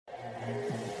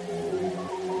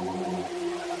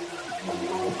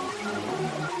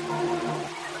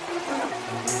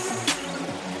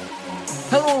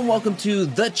welcome to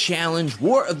The Challenge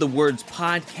War of the Words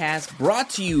podcast, brought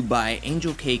to you by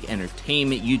Angel Cake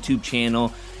Entertainment YouTube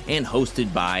channel and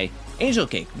hosted by Angel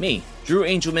Cake, me, Drew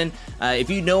Angelman. If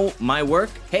you know my work,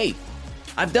 hey,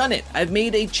 I've done it. I've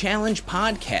made a challenge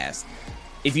podcast.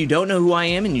 If you don't know who I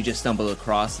am and you just stumbled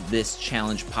across this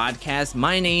challenge podcast,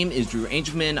 my name is Drew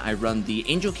Angelman. I run the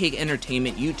Angel Cake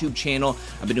Entertainment YouTube channel.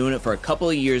 I've been doing it for a couple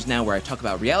of years now, where I talk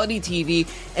about reality TV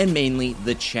and mainly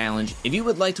the challenge. If you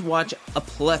would like to watch a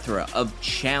plethora of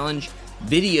challenge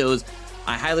videos,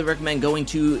 I highly recommend going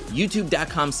to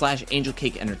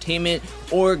youtube.com/angelcakeentertainment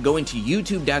or going to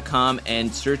youtube.com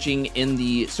and searching in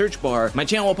the search bar. My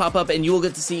channel will pop up and you will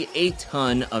get to see a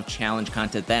ton of challenge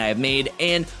content that I've made,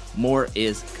 and more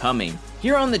is coming.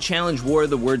 Here on the Challenge War of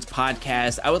the Words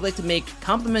podcast, I would like to make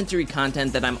complimentary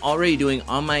content that I'm already doing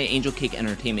on my Angel Cake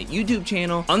Entertainment YouTube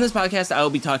channel. On this podcast, I will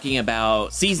be talking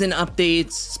about season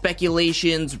updates,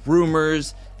 speculations,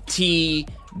 rumors, tea,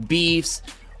 beefs,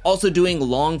 also doing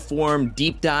long-form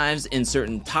deep dives in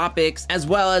certain topics, as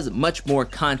well as much more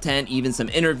content, even some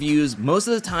interviews. Most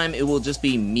of the time, it will just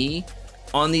be me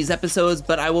on these episodes,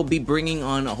 but I will be bringing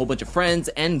on a whole bunch of friends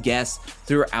and guests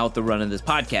throughout the run of this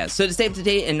podcast. So to stay up to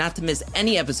date and not to miss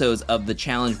any episodes of the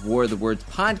Challenge War of the Words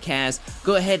podcast,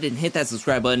 go ahead and hit that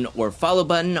subscribe button or follow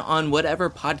button on whatever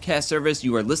podcast service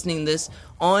you are listening this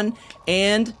on,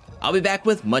 and I'll be back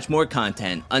with much more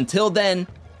content. Until then,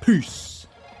 peace.